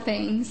 54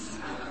 things.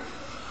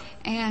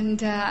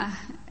 And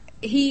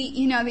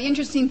he, the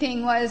interesting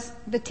thing was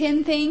the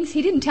 10 things,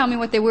 he didn't tell me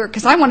what they were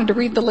because I wanted to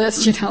read the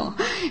list,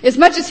 As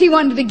much as he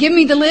wanted to give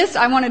me the list,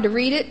 I wanted to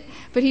read it.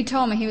 But he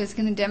told me he was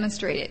going to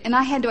demonstrate it. And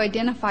I had to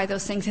identify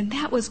those things. And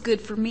that was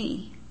good for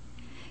me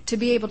to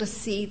be able to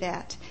see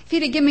that. If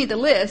he'd have given me the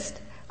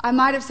list, I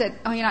might have said,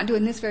 "Oh, you're not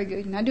doing this very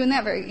good. You're not doing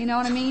that very," you know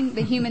what I mean?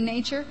 The human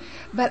nature.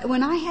 But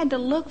when I had to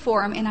look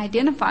for him and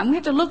identify him, we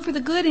have to look for the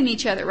good in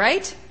each other,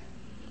 right?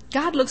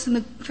 God looks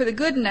for the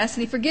good in us,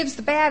 and He forgives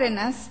the bad in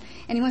us,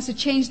 and He wants to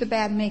change the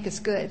bad and make us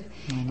good.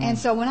 Mm-hmm. And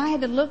so when I had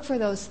to look for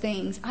those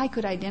things, I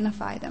could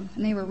identify them,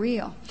 and they were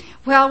real.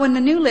 Well, when the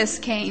new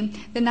list came,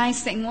 the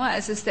nice thing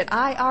is that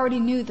I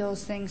already knew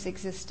those things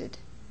existed.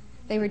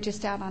 They were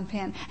just out on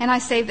pen. And I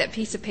saved that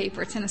piece of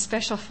paper. It's in a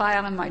special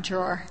file in my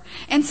drawer.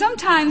 And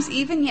sometimes,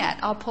 even yet,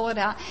 I'll pull it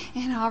out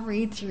and I'll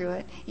read through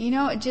it.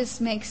 It just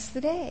makes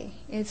the day.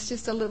 It's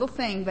just a little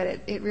thing, but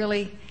it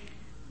really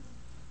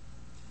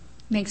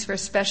makes for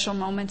special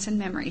moments and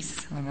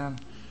memories. Amen.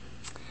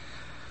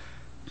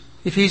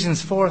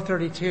 Ephesians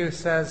 4:32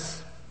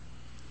 says,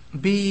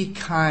 "Be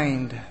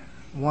kind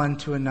one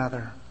to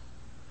another."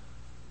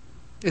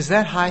 Is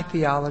that high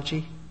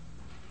theology?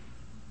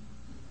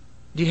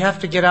 Do you have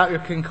to get out your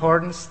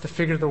concordance to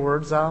figure the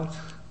words out?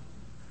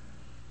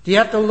 Do you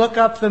have to look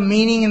up the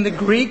meaning in the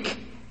Greek?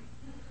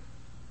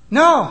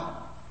 No.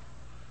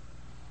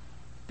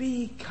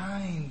 Be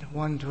kind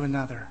one to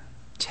another,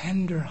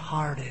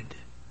 tender-hearted,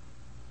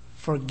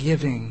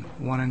 forgiving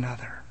one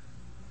another.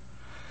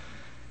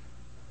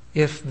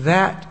 If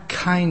that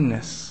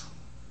kindness,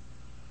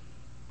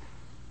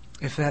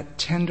 if that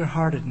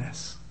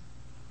tender-heartedness,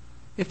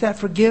 if that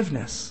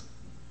forgiveness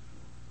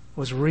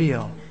was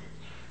real,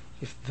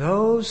 if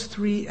those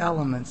 3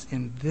 elements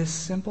in this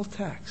simple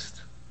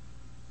text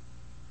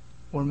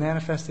were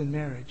manifest in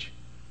marriage,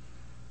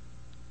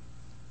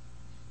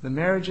 the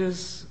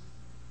marriages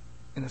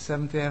in the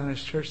Seventh-day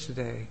Adventist Church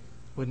today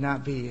would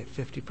not be at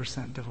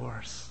 50%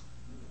 divorce.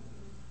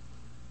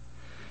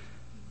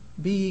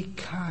 Be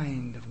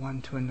kind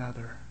one to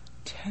another,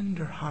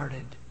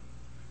 tender-hearted,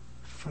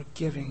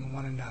 forgiving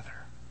one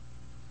another.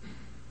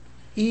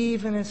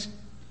 Even as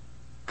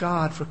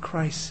God, for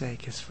Christ's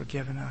sake, has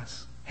forgiven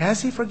us.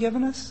 Has He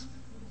forgiven us?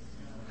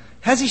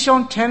 Has He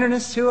shown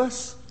tenderness to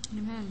us?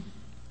 Amen.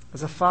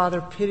 As a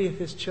father pitieth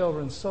his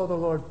children, so the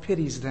Lord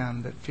pities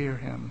them that fear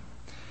Him.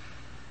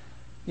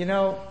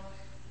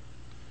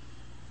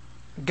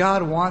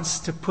 God wants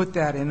to put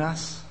that in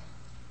us.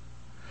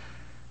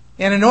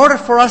 And in order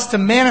for us to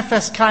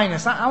manifest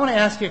kindness, I want to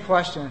ask you a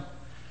question.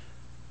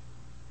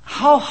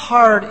 How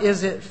hard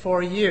is it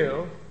for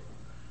you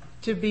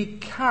to be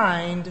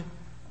kind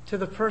to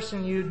the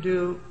person you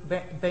do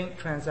bank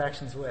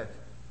transactions with?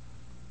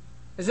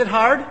 Is it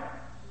hard?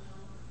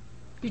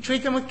 Do you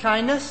treat them with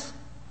kindness?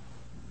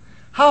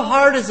 How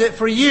hard is it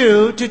for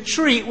you to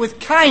treat with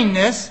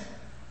kindness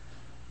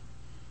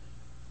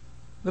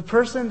the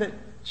person that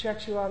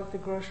checks you out at the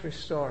grocery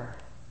store?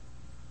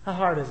 How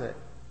hard is it?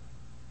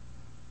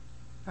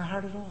 Not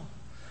hard at all.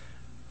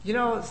 You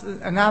know,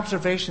 an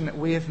observation that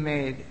we have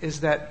made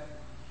is that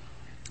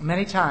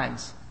many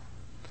times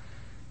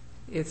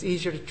it's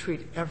easier to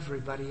treat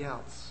everybody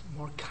else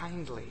more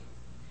kindly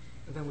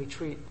than we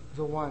treat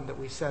the one that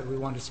we said we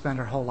want to spend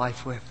our whole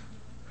life with.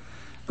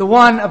 The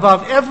one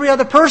above every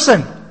other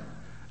person.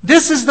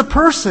 This is the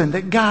person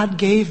that God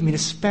gave me to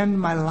spend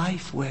my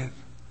life with.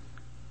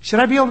 Should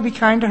I be able to be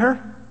kind to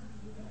her?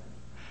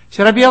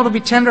 Should I be able to be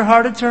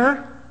tender-hearted to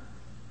her?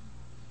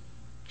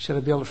 Should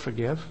I be able to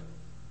forgive?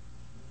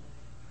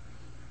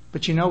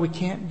 But you know, we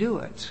can't do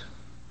it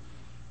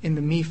in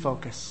the me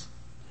focus.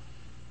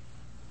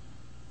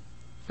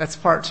 That's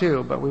part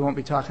 2, but we won't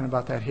be talking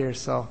about that here.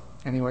 So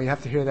anyway, you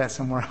have to hear that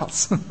somewhere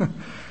else.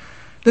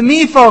 The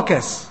me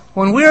focus.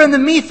 When we're in the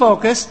me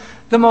focus,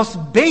 the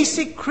most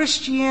basic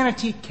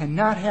Christianity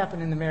cannot happen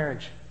in the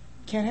marriage.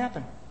 Can't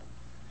happen.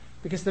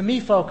 Because the me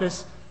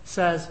focus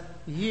says,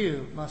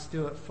 you must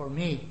do it for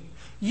me.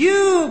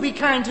 You be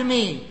kind to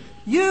me.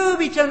 You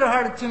be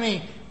tenderhearted to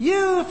me.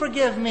 You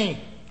forgive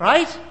me.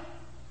 Right?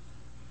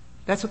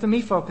 That's what the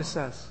me focus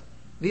says.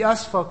 The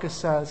us focus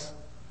says,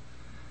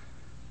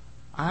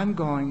 I'm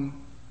going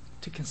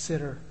to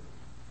consider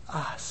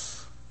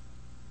us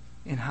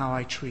in how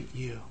I treat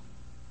you.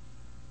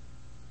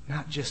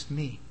 Not just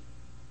me.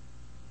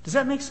 Does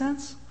that make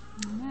sense?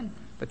 Amen.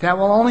 But that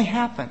will only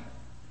happen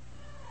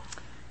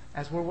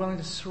as we're willing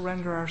to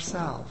surrender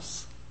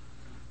ourselves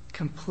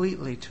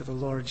completely to the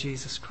Lord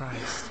Jesus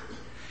Christ.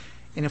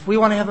 And if we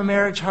want to have a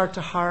marriage heart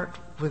to heart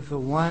with the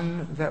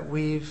one that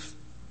we've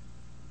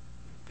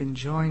been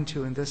joined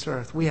to in this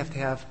earth, we have to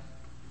have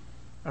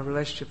a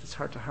relationship that's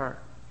heart to heart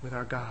with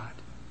our God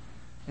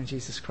and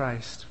Jesus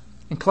Christ.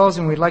 In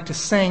closing, we'd like to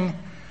sing.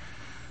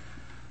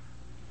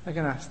 I'm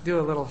going to do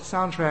a little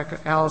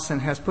soundtrack. Allison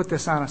has put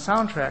this on a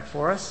soundtrack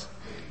for us.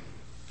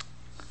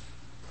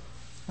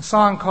 A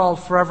song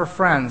called Forever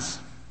Friends.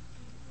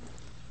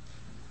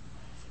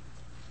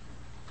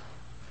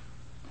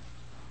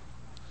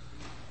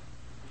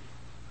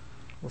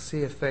 We'll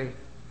see if they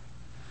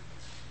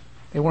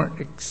weren't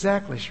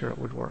exactly sure it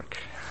would work.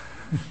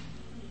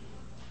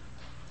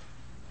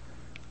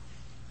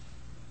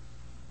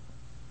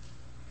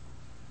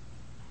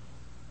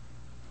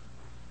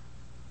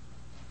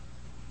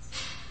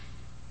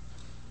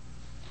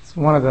 It's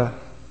one of the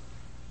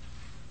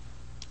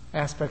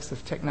aspects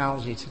of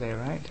technology today,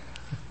 right?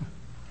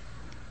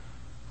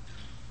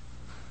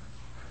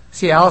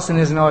 See, Allison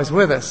isn't always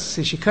with us.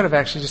 See, she could have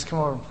actually just come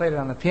over and played it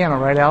on the piano,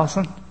 right,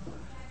 Allison?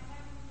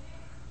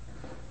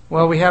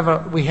 Well, we have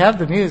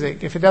the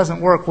music. If it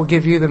doesn't work, we'll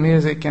give you the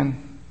music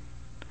and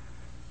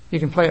you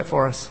can play it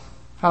for us.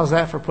 How's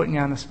that for putting you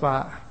on the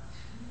spot?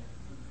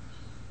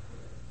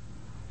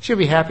 She'll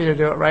be happy to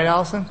do it, right,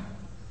 Allison?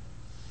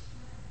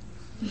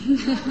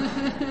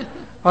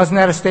 Wasn't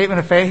that a statement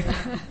of faith?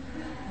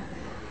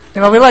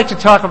 You know, we like to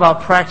talk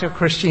about practical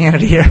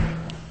Christianity here.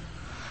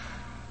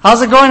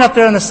 How's it going up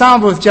there in the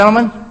sound booth,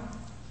 gentlemen?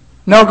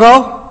 No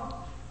go?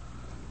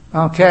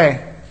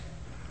 Okay.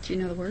 Do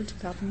you know the words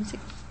without the music?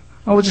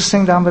 Oh, we'll just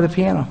sing down by the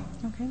piano.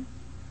 Okay.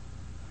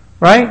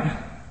 Right?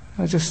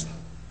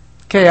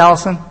 Okay,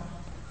 Allison.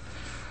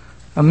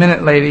 A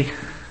minute, lady.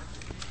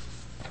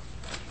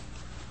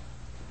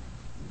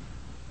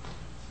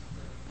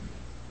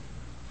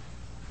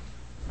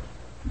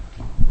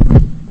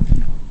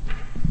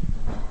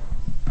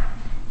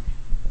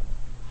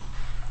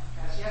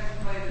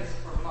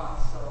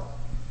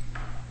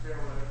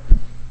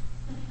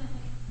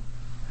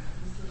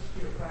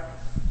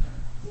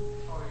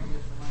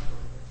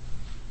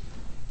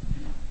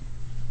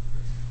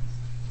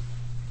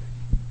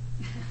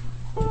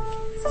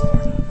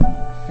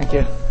 Thank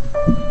you.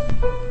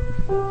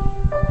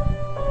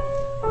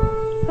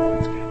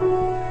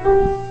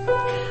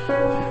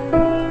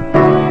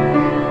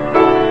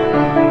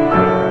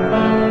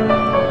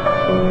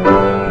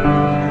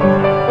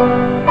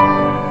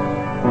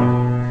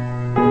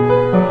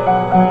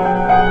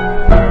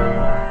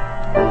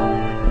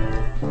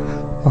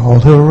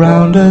 All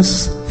around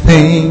us,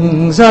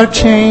 things are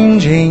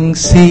changing.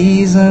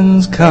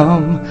 Seasons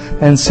come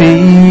and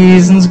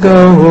seasons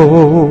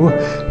go.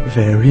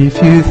 Very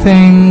few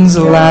things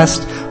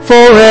last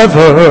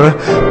forever,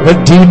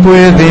 but deep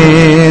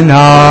within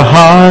our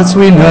hearts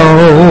we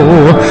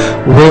know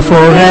we're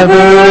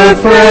forever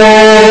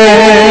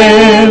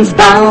friends,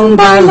 bound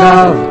by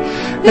love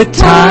that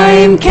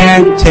time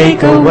can't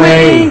take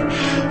away.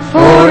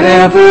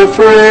 Forever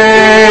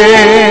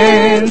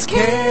friends,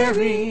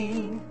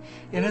 caring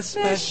in a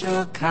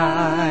special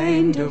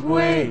kind of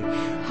way,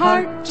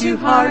 heart to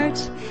heart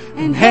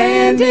and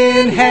hand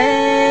in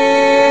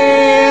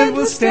hand,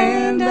 we'll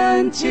stand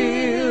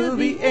until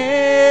the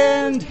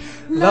end.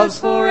 Love's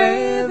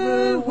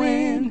forever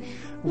when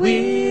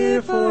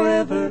we're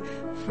forever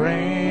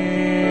friends.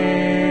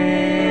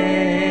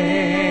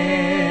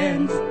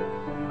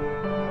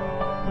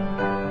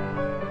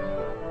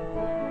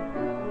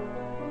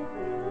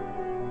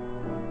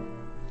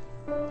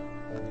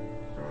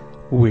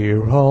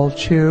 all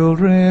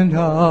children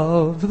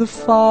of the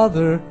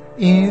Father,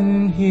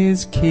 in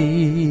His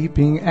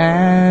keeping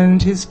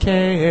and His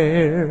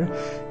care,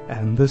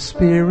 and the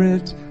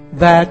Spirit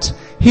that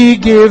He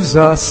gives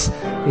us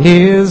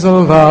is a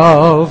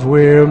love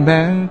we're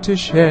meant to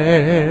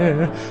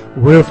share.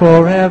 We're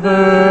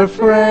forever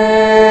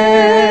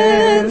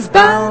friends,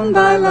 bound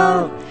by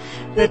love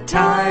that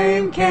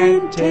time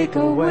can take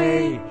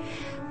away.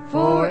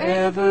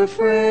 Forever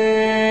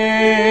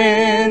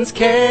friends,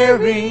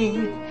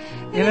 caring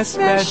in a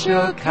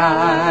special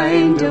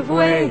kind of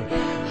way.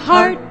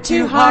 Heart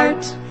to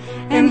heart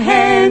and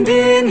hand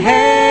in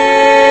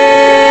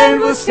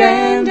hand, we'll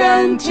stand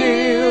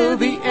until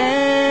the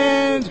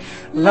end.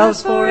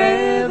 Love's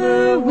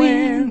forever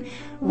when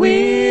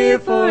we're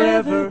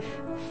forever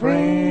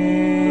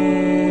friends.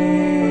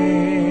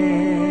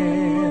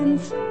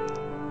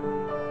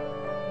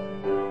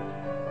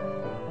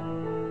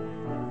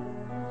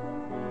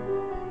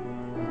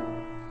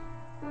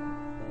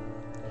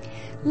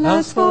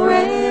 Love's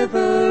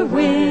forever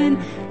when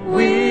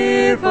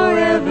we're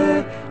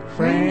forever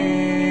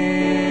friends.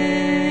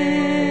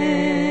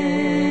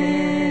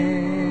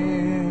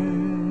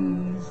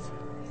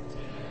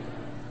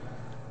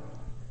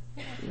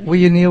 Will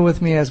you kneel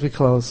with me as we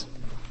close?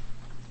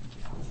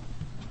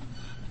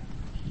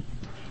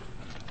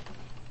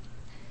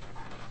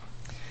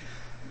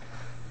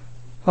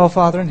 Oh,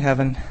 Father in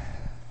heaven,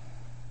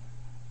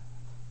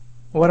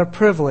 what a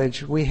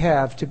privilege we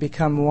have to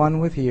become one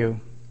with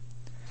you,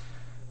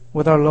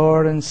 with our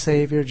Lord and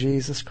Savior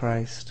Jesus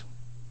Christ.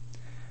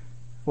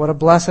 What a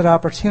blessed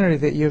opportunity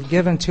that you've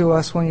given to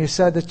us when you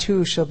said the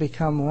two shall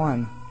become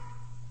one.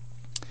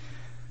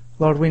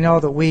 Lord, we know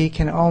that we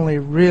can only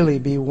really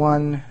be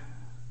one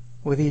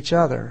with each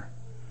other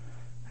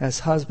as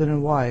husband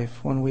and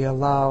wife when we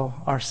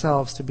allow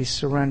ourselves to be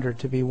surrendered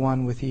to be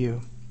one with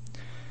you.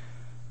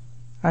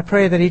 I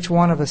pray that each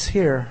one of us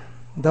here,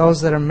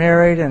 those that are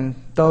married and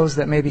those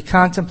that may be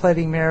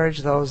contemplating marriage,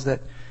 those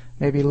that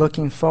maybe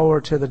looking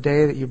forward to the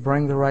day that you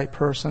bring the right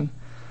person,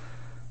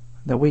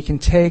 that we can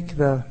take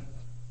the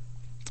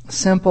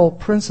simple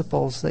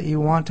principles that you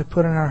want to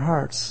put in our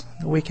hearts,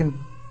 that we can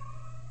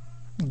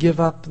give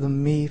up the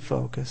me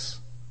focus,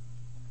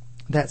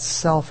 that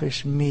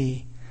selfish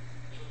me,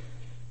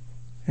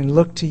 and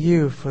look to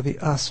you for the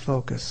us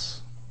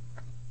focus.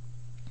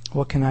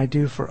 What can I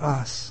do for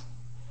us?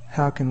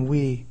 How can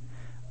we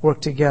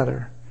work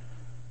together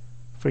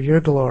for your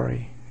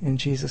glory? In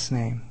Jesus'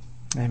 name,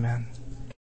 amen.